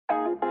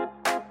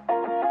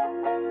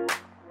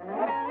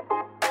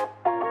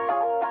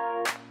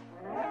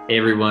Hey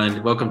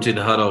everyone, welcome to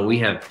the Huddle. We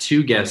have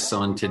two guests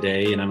on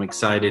today, and I'm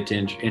excited to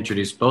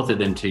introduce both of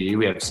them to you.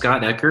 We have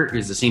Scott Eckert,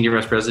 who's the Senior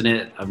Vice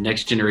President of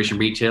Next Generation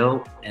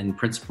Retail and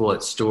Principal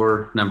at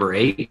Store Number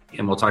 8,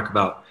 and we'll talk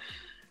about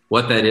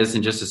what that is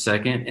in just a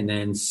second. And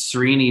then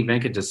Srini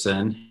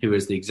Venkatesan, who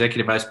is the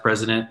Executive Vice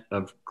President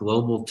of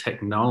Global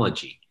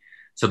Technology.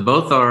 So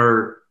both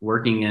are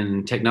working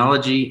in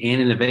technology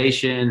and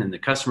innovation and the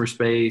customer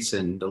space,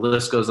 and the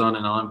list goes on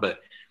and on. But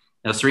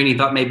now, Srini,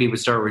 thought maybe we'd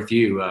start with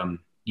you.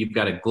 You've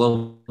got a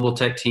global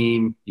tech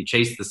team. You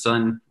chase the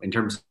sun in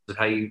terms of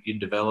how you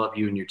develop,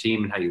 you and your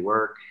team, and how you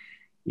work.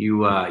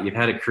 You've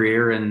had a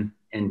career in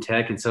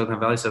tech in Silicon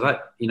Valley. So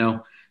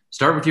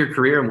start with your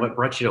career and what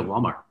brought you to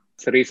Walmart.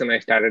 It's the reason I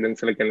started in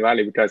Silicon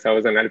Valley, because I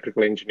was an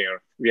electrical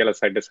engineer,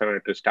 VLSI designer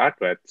to start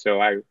with. So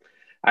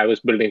I was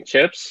building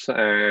chips,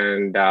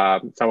 and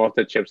some of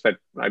the chips that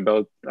I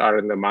built are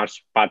in the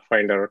Mars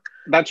Pathfinder.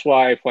 That's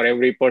why for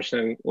every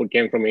person who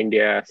came from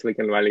India,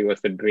 Silicon Valley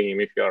was the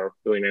dream if you're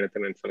doing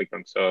anything in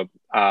Silicon. So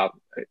I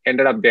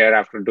ended up there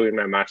after doing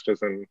my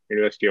master's in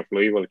University of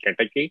Louisville,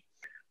 Kentucky.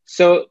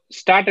 So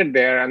started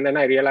there, and then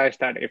I realized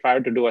that if I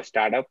had to do a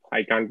startup,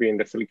 I can't be in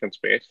the Silicon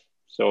space.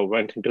 So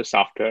went into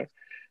software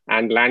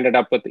and landed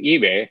up with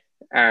eBay.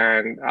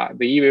 And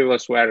the eBay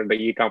was where the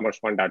e-commerce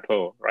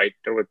 1.0, right?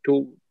 There were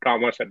two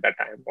commerce at that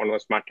time. One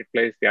was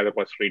marketplace, the other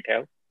was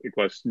retail. It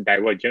was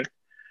divergent.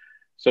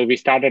 So we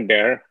started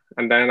there.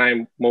 And then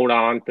I moved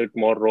on to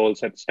more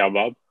roles at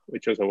StubHub,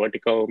 which was a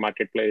vertical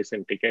marketplace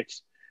in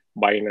tickets,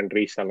 buying and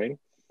reselling,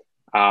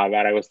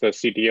 where I was the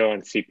CTO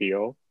and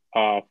CPO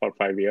for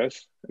 5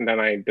 years. And then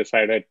I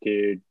decided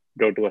to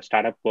go to a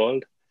startup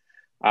world.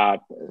 I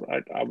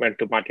went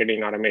to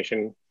marketing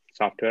automation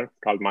software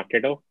called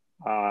Marketo.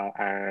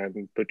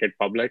 And took it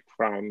public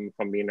from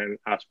being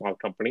a small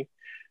company,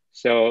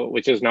 so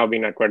which has now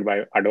been acquired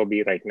by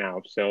Adobe right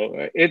now.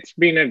 So it's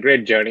been a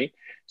great journey.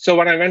 So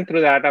when I went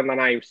through that, and then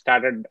I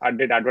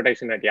did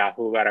advertising at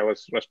Yahoo, where I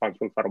was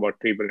responsible for about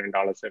 $3 billion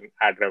in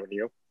ad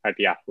revenue at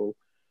Yahoo.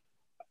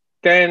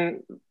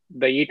 Then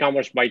the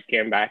e-commerce bite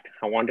came back.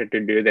 I wanted to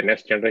do the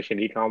next generation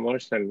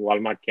e-commerce, and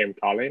Walmart came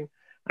calling.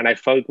 And I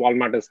felt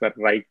Walmart is the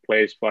right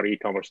place for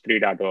e-commerce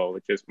 3.0,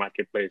 which is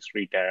marketplace,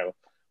 retail,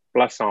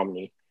 plus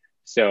omni.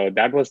 So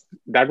that was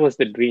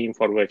the dream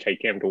for which I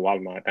came to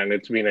Walmart, and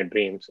it's been a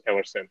dream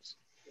ever since.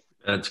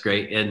 That's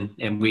great,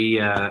 and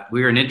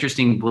we're an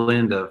interesting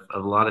blend of a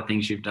lot of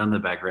things you've done in the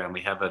background.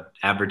 We have an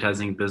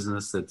advertising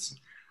business that's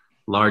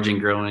large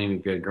and growing.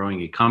 We've got a growing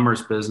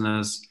e-commerce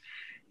business,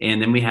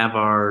 and then we have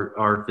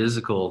our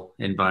physical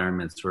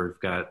environments where we've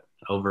got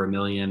over 1.5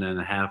 million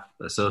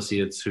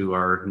associates who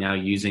are now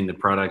using the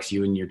products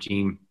you and your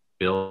team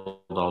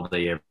build all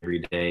day, every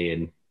day,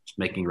 and it's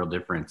making a real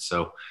difference.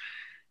 So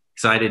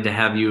excited to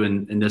have you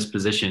in this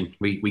position.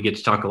 We get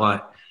to talk a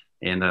lot,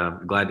 and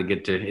glad to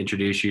get to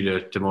introduce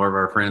you to more of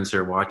our friends who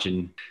are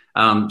watching.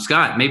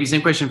 Scott, maybe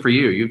same question for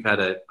you. You've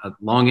had a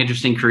long,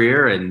 interesting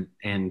career,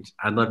 and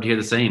I'd love to hear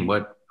the same.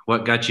 What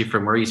got you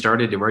from where you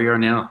started to where you are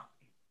now?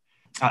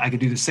 I could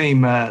do the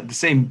same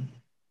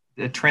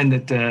trend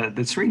that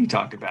Srini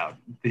talked about,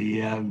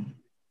 the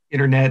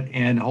internet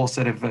and a whole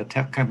set of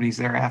tech companies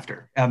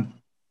thereafter.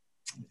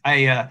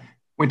 I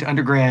went to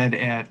undergrad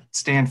at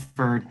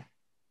Stanford,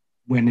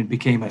 when it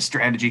became a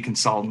strategy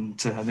consultant,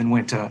 then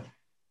went to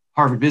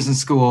Harvard Business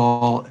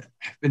School,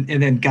 and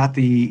then got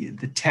the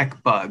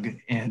tech bug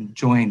and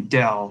joined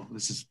Dell.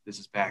 This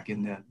is back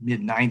in the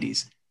mid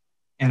 90s.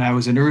 And I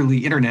was an early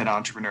internet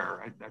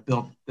entrepreneur. I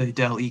built the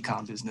Dell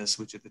e-com business,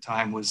 which at the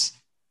time was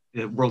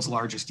the world's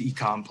largest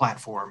e-com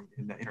platform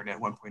in the internet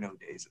 1.0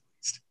 days at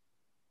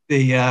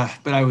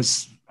least. But I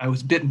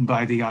was bitten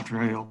by the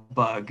entrepreneurial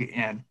bug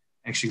and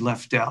actually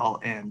left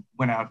Dell and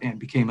went out and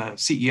became a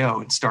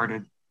CEO and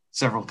started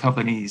several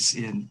companies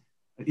in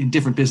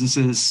different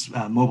businesses,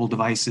 mobile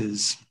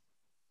devices,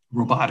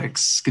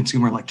 robotics,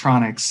 consumer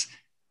electronics,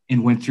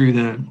 and went through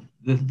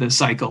the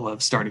cycle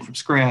of starting from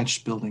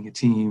scratch, building a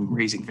team,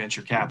 raising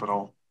venture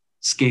capital,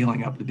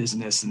 scaling up the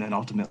business, and then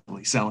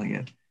ultimately selling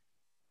it.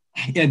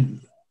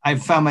 And I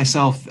found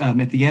myself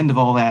at the end of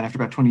all that, after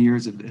about 20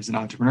 years as an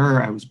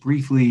entrepreneur, I was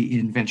briefly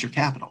in venture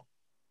capital.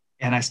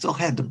 And I still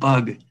had the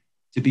bug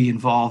to be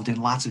involved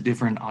in lots of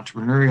different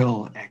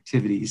entrepreneurial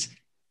activities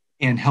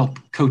and help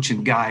coach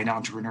and guide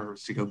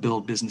entrepreneurs to go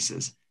build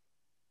businesses.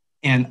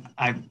 And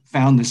I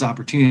found this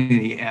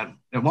opportunity at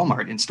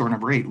Walmart in store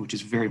number 8, which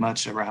is very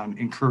much around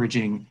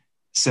encouraging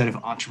a set of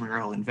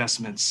entrepreneurial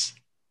investments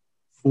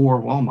for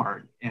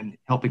Walmart and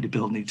helping to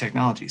build new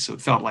technology. So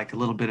it felt like a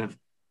little bit of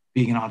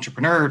being an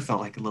entrepreneur. It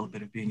felt like a little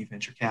bit of being a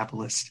venture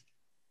capitalist,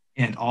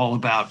 and all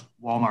about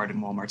Walmart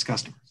and Walmart's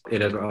customers.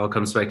 It all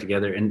comes back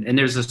together. And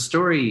there's a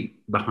story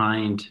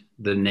behind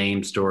the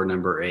name store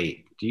number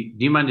 8. Do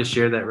you mind to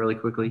share that really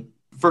quickly?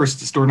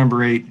 First, store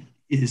number 8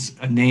 is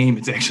a name.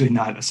 It's actually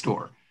not a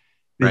store.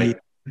 Right.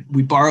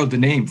 We borrowed the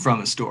name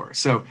from a store.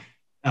 So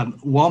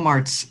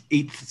Walmart's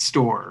 8th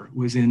store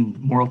was in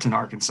Morrilton,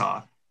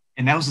 Arkansas.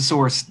 And that was the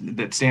source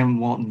that Sam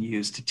Walton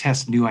used to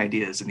test new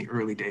ideas in the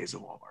early days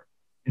of Walmart.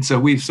 And so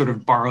we've sort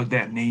of borrowed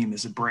that name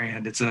as a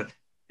brand.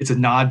 It's it's a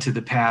nod to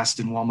the past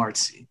and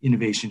Walmart's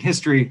innovation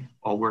history,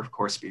 while we're, of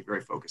course, be very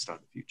focused on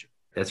the future.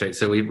 That's right.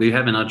 So we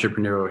have an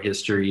entrepreneurial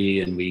history,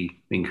 and we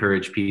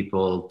encourage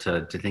people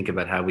to think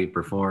about how we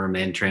perform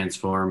and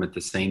transform at the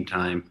same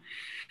time.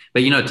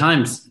 But, at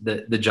times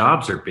the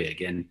jobs are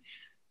big, and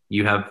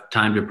you have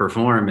time to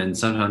perform, and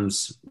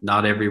sometimes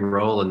not every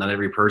role and not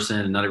every person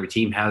and not every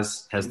team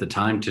has the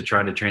time to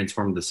try to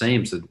transform the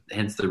same. So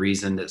hence the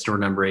reason that store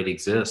number 8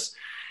 exists.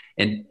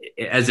 And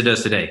as it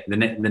does today, the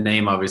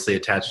name obviously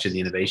attached to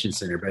the Innovation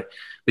Center,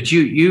 but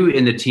you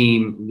and the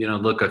team,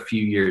 look a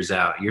few years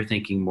out. You're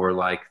thinking more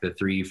like the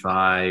 3,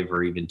 5,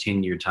 or even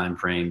 10-year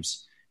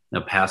timeframes,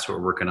 past what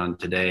we're working on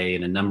today,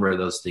 and a number of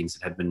those things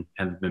that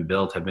have been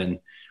built have been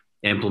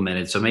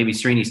implemented. So maybe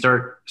Srini,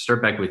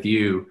 start back with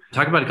you.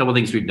 Talk about a couple of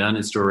things we've done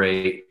in Store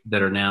 8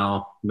 that are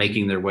now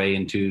making their way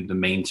into the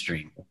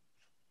mainstream.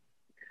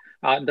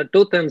 The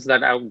two things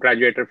that I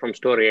graduated from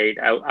Store 8,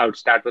 I would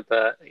start with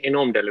the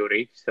InHome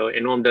delivery. So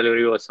InHome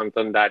delivery was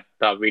something that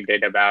we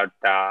did about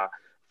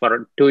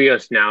for 2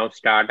 years now,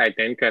 I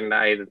think, and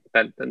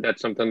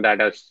that's something that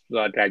has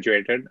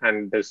graduated,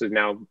 and this is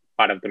now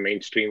part of the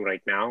mainstream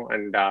right now.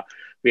 And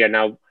we are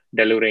now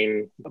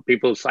delivering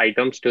people's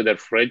items to their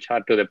fridge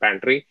or to the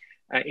pantry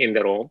in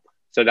their home.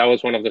 So that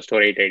was one of the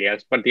Store 8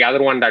 ideas. But the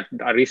other one that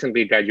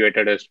recently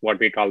graduated is what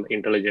we call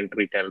intelligent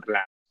retail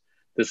lab.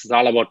 This is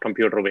all about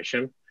computer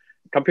vision.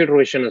 Computer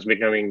vision is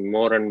becoming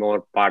more and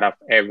more part of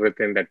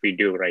everything that we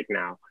do right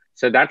now.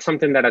 So that's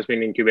something that has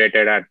been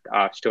incubated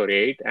at Store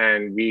 8.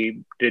 And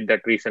we did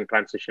that recent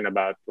transition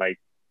about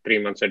 3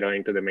 months ago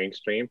into the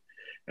mainstream.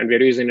 And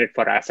we're using it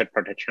for asset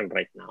protection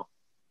right now.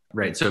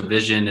 Right. So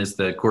vision is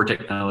the core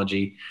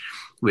technology,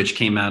 which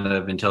came out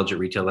of Intelligent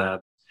Retail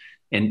Lab.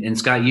 And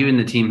Scott, you and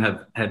the team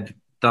have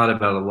thought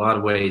about a lot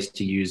of ways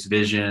to use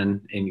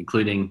vision,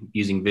 including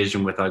using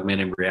vision with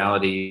augmented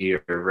reality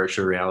or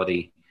virtual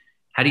reality.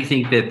 How do you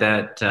think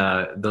that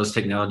those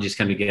technologies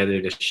come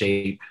together to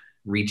shape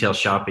retail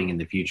shopping in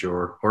the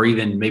future, or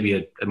even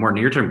maybe a more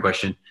near-term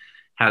question,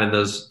 how do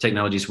those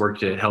technologies work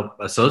to help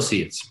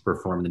associates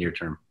perform in the near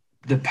term?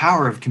 The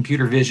power of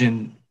computer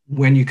vision,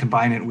 when you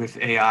combine it with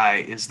AI,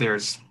 is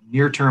there's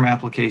near-term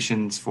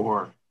applications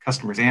for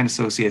customers and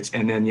associates,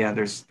 and then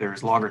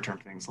there's longer-term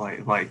things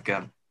like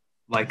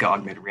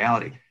augmented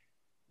reality.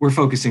 We're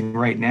focusing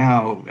right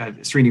now.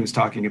 Srini was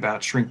talking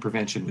about shrink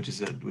prevention, which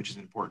is an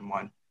important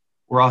one.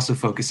 We're also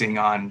focusing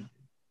on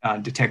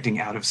detecting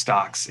out of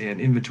stocks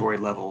and inventory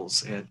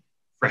levels and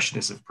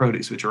freshness of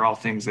produce, which are all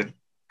things that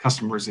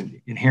customers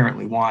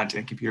inherently want,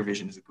 and computer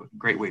vision is a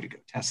great way to go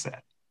test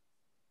that.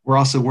 We're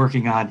also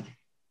working on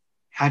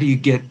how do you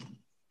get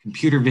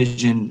computer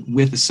vision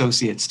with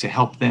associates to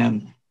help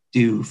them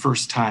do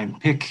first-time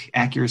pick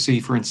accuracy,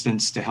 for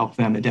instance, to help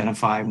them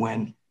identify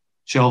when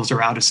shelves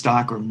are out of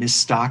stock or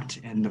misstocked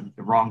and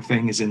the wrong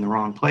thing is in the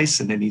wrong place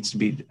and it needs to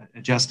be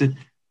adjusted.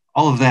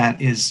 All of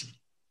that is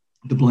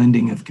the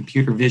blending of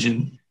computer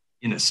vision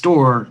in a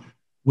store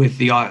with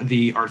the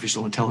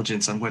artificial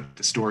intelligence on what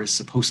the store is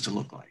supposed to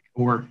look like,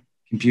 or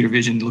computer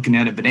vision looking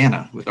at a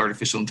banana with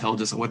artificial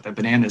intelligence on what that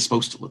banana is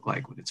supposed to look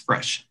like when it's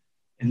fresh.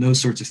 And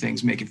those sorts of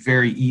things make it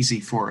very easy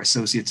for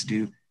associates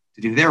to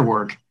do their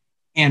work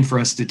and for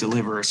us to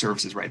deliver our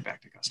services right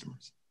back to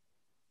customers.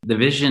 The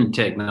vision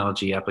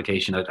technology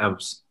application, I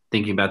was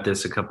thinking about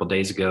this a couple of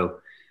days ago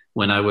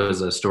when I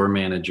was a store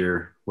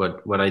manager.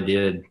 What I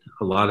did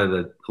a lot of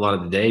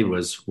the day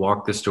was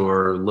walk the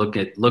store, look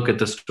at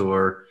the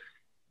store,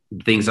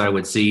 things I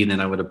would see, and then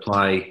I would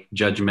apply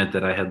judgment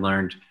that I had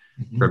learned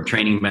from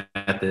training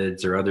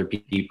methods or other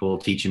people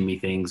teaching me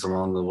things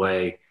along the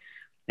way.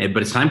 But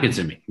it's time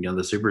consuming.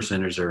 The super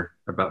centers are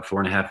about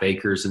 4.5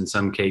 acres in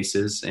some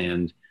cases,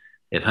 and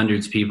it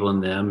hundreds of people in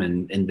them,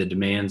 and the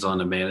demands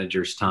on a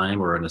manager's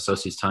time or an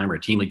associate's time or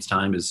a team lead's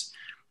time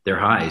they're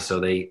high. So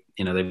they've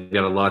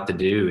got a lot to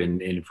do.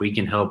 And if we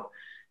can help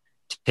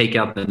take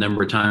out the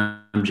number of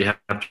times you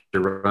have to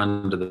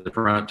run to the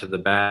front, to the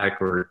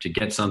back, or to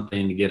get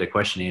something, to get a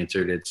question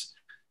answered,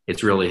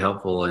 it's really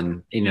helpful.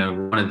 And,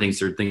 one of the things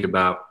to think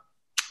about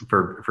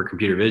for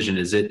computer vision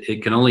is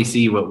it can only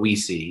see what we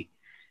see,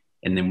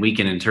 and then we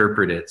can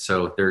interpret it.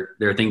 So there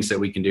are things that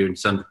we can do, and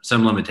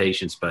some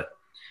limitations, but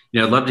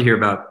I'd love to hear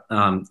about,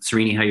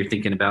 Srini, how you're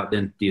thinking about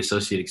then the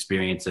associate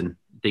experience and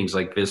things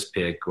like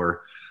VisPick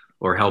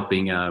or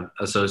helping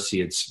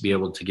associates be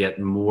able to get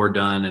more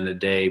done in a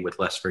day with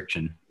less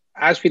friction.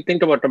 As we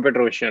think about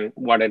computer vision,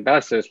 what it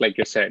does is, like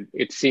you said,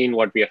 it's seen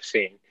what we have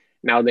seen.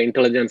 Now the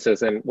intelligence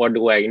is in what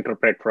do I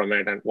interpret from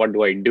it and what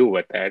do I do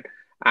with it?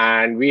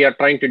 And we are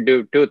trying to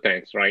do two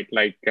things, right?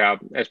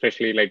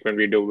 Especially when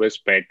we do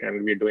VisPick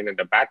and we're doing it in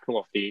the back room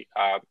of the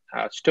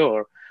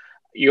store,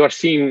 you are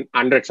seeing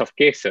hundreds of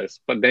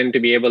cases, but then to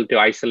be able to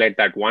isolate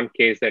that one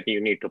case that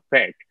you need to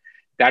pick,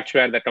 that's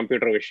where the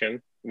computer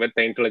vision with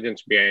the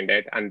intelligence behind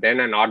it, and then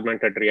an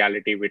augmented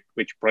reality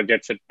which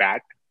projects it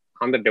back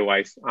on the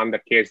device, on the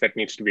case that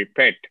needs to be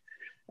picked,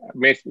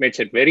 makes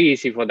it very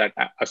easy for that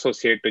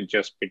associate to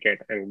just pick it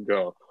and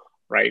go,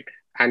 right?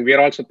 And we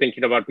are also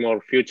thinking about more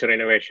future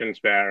innovations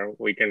where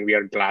we can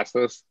wear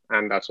glasses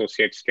and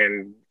associates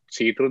can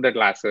see through the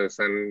glasses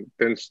and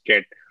things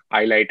get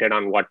highlighted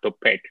on what to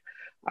pick.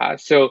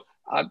 So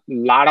a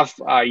lot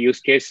of use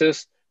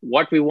cases.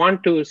 What we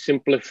want to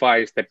simplify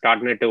is the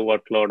cognitive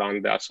workload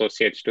on the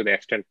associates to the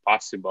extent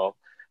possible.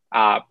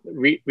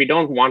 We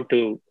don't want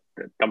to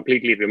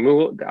completely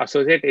remove the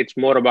associate. It's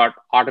more about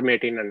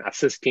automating and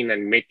assisting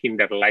and making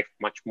their life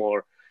much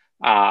more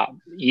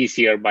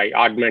easier by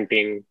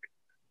augmenting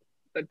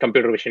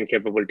computer vision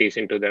capabilities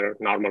into their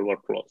normal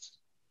workflows.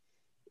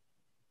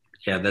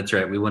 Yeah, that's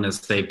right. We want to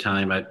save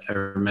time. I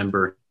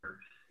remember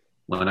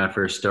when I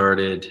first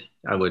started,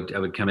 I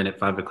would come in at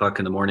 5 o'clock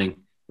in the morning.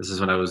 This is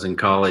when I was in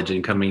college,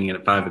 and coming in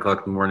at 5 o'clock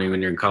in the morning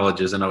when you're in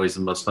college isn't always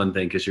the most fun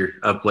thing because you're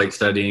up late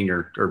studying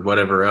or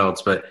whatever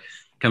else. But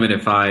come in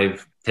at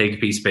 5, take a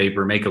piece of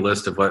paper, make a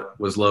list of what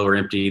was low or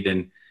empty,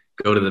 then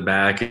go to the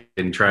back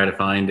and try to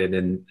find it.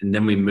 And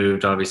then we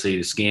moved obviously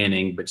to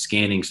scanning, but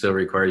scanning still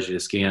requires you to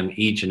scan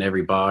each and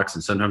every box.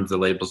 And sometimes the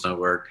labels don't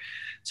work.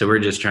 So we're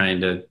just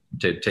trying to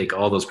take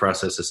all those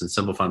processes and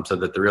simplify them so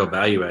that the real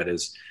value add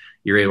is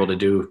you're able to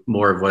do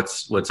more of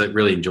what's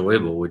really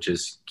enjoyable, which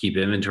is keep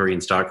inventory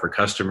in stock for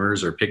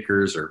customers or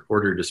pickers or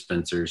order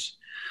dispensers.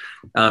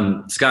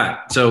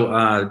 Scott,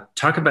 so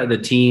talk about the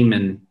team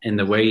and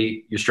the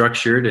way you're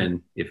structured.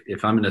 And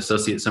if I'm an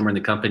associate somewhere in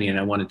the company and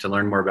I wanted to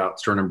learn more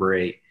about store number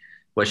 8,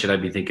 what should I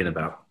be thinking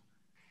about?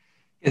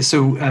 Yeah,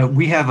 so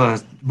we have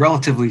a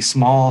relatively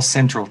small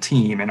central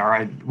team, and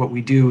what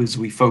we do is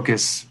we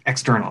focus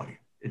externally,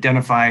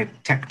 identify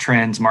tech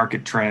trends,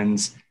 market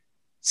trends,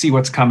 see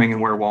what's coming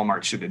and where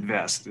Walmart should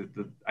invest.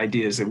 The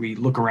idea is that we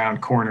look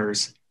around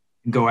corners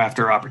and go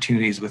after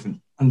opportunities with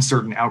an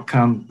uncertain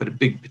outcome, but a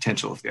big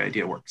potential if the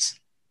idea works.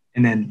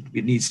 And then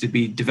it needs to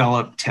be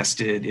developed,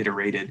 tested,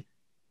 iterated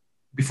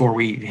before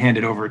we hand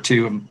it over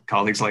to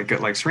colleagues like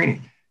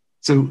Srini.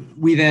 So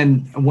we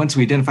then, once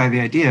we identify the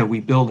idea, we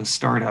build a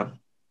startup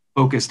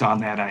focused on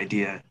that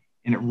idea,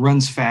 and it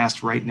runs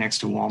fast right next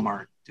to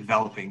Walmart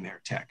developing their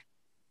tech.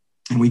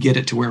 And we get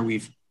it to where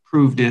we've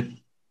proved it,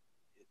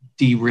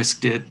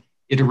 de-risked it,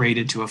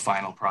 iterated to a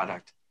final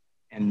product,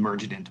 and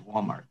merge it into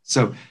Walmart.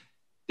 So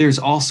there's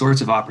all sorts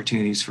of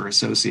opportunities for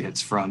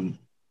associates, from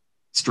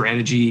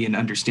strategy and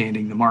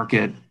understanding the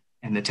market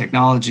and the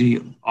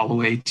technology, all the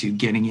way to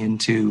getting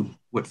into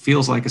what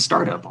feels like a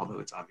startup, although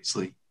it's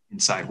obviously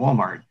inside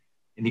Walmart,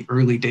 in the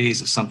early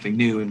days of something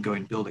new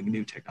and building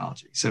new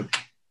technology. So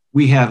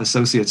we have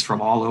associates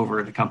from all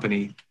over the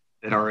company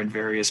that are in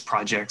various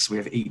projects. We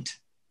have 8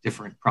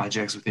 different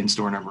projects within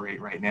store number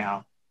 8 right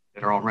now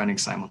that are all running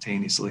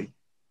simultaneously.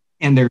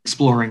 And they're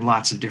exploring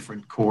lots of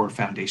different core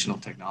foundational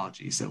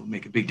technologies that will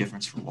make a big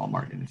difference for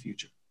Walmart in the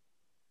future.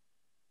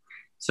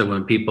 So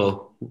when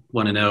people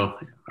want to know,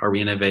 are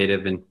we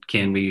innovative and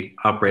can we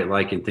operate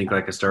like and think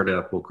like a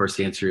startup? Well, of course,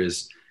 the answer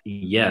is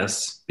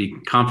yes, be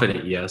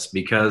confident yes,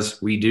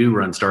 because we do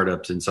run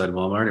startups inside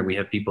Walmart, and we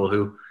have people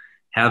who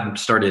have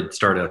started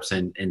startups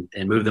and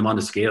move them on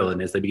to scale.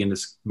 And as they begin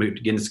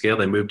to scale,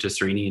 they move to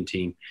Srini and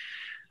team.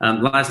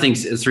 Last thing,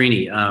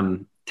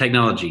 Srini,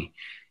 technology.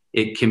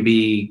 It can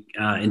be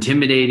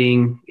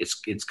intimidating.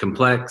 It's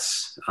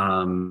complex,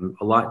 a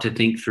lot to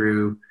think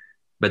through.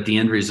 But the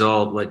end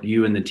result, what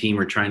you and the team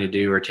are trying to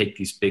do, are take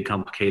these big,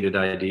 complicated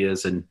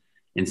ideas and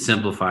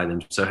simplify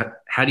them. So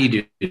how do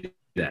you do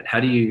that? How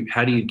do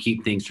you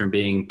keep things from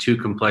being too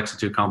complex and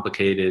too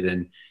complicated,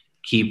 and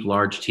keep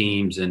large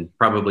teams and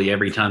probably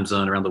every time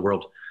zone around the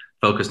world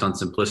focused on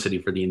simplicity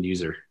for the end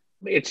user?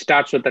 It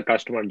starts with the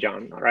customer,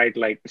 John, right?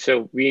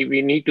 So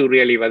we need to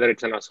really, whether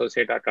it's an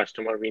associate or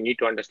customer, we need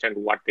to understand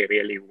what they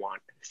really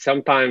want.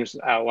 Sometimes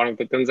one of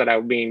the things that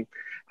I've been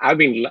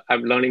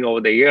learning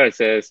over the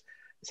years is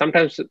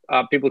sometimes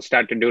people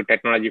start to do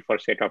technology for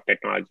sake of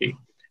technology.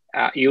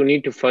 You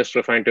need to first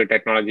refine to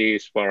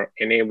technologies for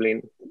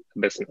enabling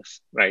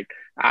business, right?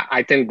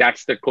 I think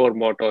that's the core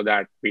motto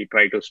that we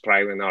try to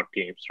strive in our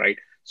teams, right?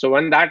 So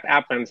when that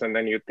happens, and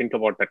then you think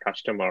about the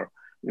customer,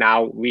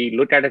 now we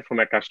look at it from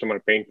a customer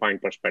pain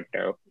point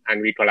perspective,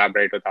 and we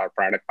collaborate with our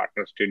product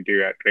partners to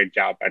do a great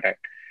job at it.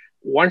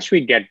 Once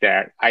we get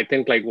there, I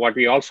think what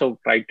we also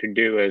try to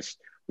do is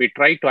we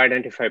try to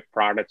identify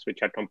products which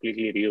are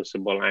completely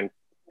reusable and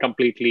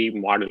completely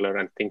modular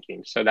and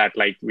thinking, so that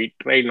we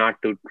try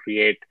not to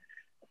create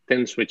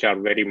things which are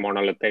very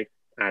monolithic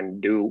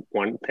and do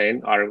one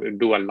thing or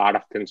do a lot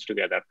of things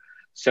together.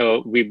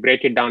 So we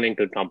break it down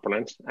into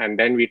components, and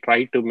then we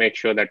try to make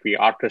sure that we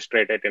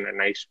orchestrate it in a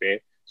nice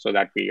way so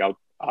that we have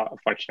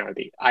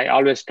functionality. I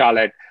always call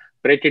it,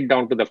 break it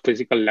down to the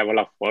physical level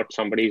of what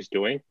somebody is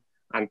doing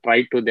and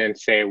try to then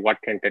say,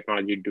 what can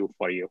technology do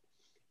for you,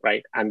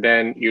 right? And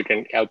then you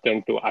can help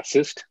them to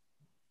assist,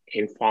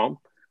 inform,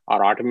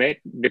 or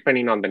automate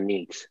depending on the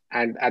needs.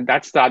 And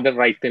that's the other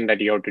right thing that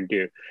you have to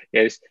do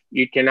is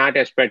you cannot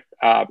expect,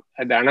 the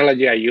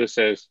analogy I use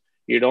is,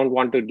 you don't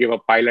want to give a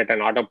pilot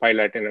an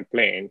autopilot in a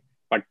plane,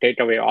 but take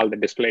away all the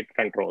display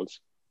controls.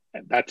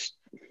 That's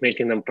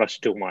making them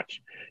trust too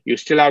much. You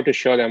still have to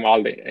show them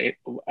all the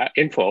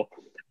info,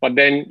 but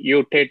then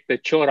you take the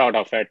chore out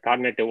of it,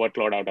 cognitive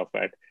workload out of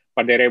it,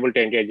 but they're able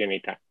to engage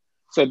anytime.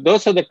 So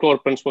those are the core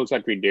principles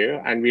that we do,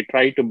 and we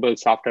try to build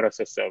software as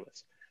a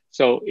service.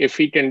 So if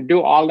we can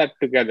do all that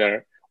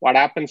together, what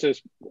happens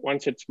is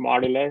once it's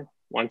modular,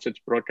 once it's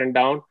broken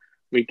down,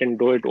 we can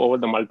do it over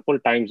the multiple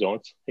time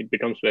zones. It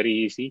becomes very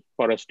easy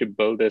for us to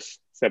build this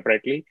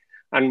separately,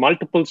 and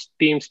multiple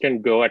teams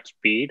can go at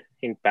speed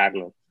in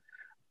parallel.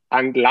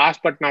 And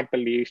last but not the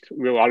least,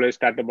 we've always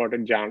talked about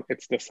it, John,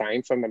 it's the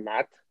science and the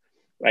math,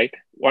 right?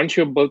 Once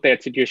you've built the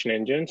execution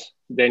engines,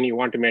 then you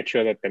want to make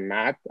sure that the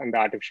math and the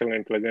artificial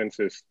intelligence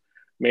is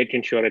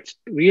making sure it's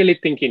really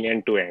thinking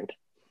end to end.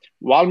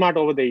 Walmart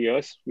over the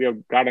years, we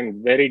have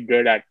gotten very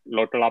good at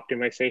local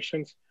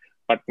optimizations.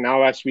 But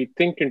now as we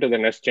think into the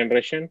next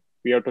generation,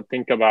 we have to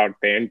think about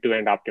the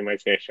end-to-end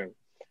optimization.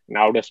 And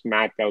how does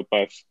math help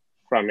us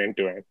from end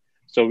to end?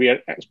 So we are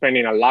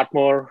spending a lot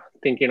more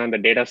thinking on the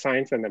data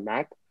science and the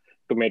math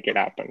to make it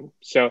happen.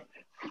 So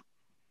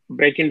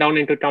breaking down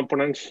into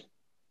components,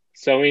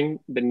 serving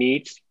the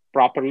needs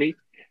properly,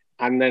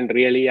 and then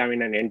really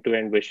having an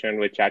end-to-end vision,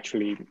 which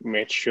actually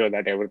makes sure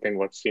that everything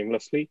works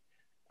seamlessly,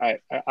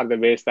 are the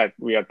ways that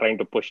we are trying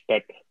to push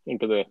that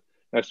into the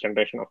next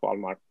generation of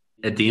Walmart.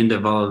 At the end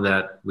of all of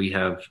that, we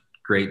have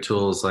great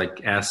tools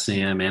like Ask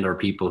Sam and our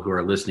people who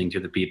are listening to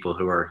the people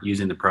who are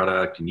using the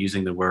product and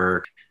using the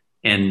work,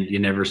 and you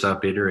never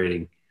stop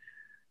iterating.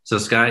 So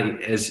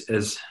Scott,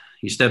 as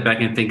you step back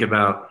and think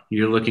about,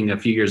 you're looking a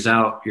few years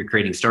out, you're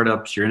creating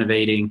startups, you're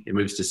innovating, it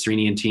moves to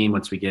Srini and team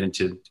once we get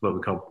into what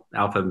we call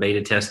alpha and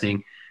beta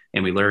testing,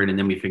 and we learn, and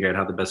then we figure out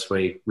how the best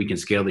way we can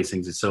scale these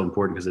things. It's so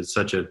important because it's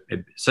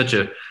such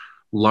a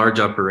large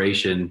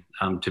operation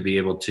to be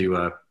able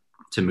to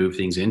move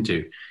things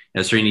into.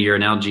 Now, Srini, your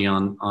analogy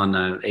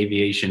on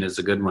aviation is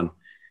a good one.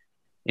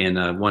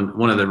 And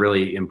one of the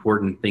really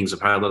important things a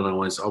pilot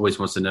always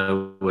wants to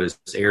know is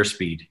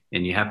airspeed,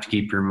 and you have to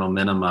keep your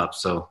momentum up.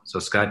 So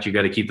Scott, you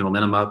got to keep the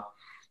momentum up,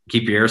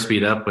 keep your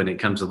airspeed up when it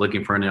comes to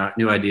looking for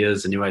new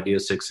ideas and new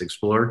ideas to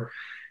explore.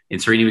 And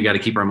Srini, we got to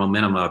keep our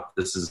momentum up.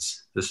 This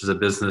is a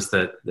business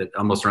that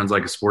almost runs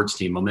like a sports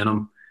team.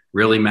 Momentum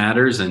really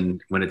matters,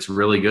 and when it's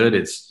really good,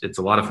 it's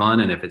a lot of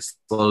fun. And if it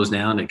slows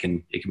down, it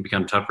can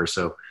become tougher.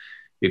 So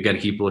we've got to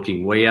keep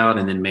looking way out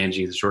and then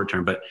managing the short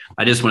term. But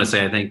I just want to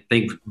say,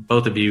 thank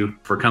both of you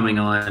for coming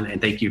on,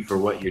 and thank you for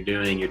what you're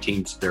doing. Your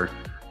teams are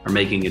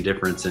making a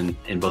difference in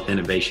both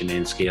innovation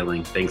and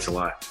scaling. Thanks a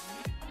lot.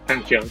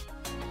 Thanks, John.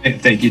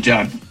 Thank you,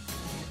 John.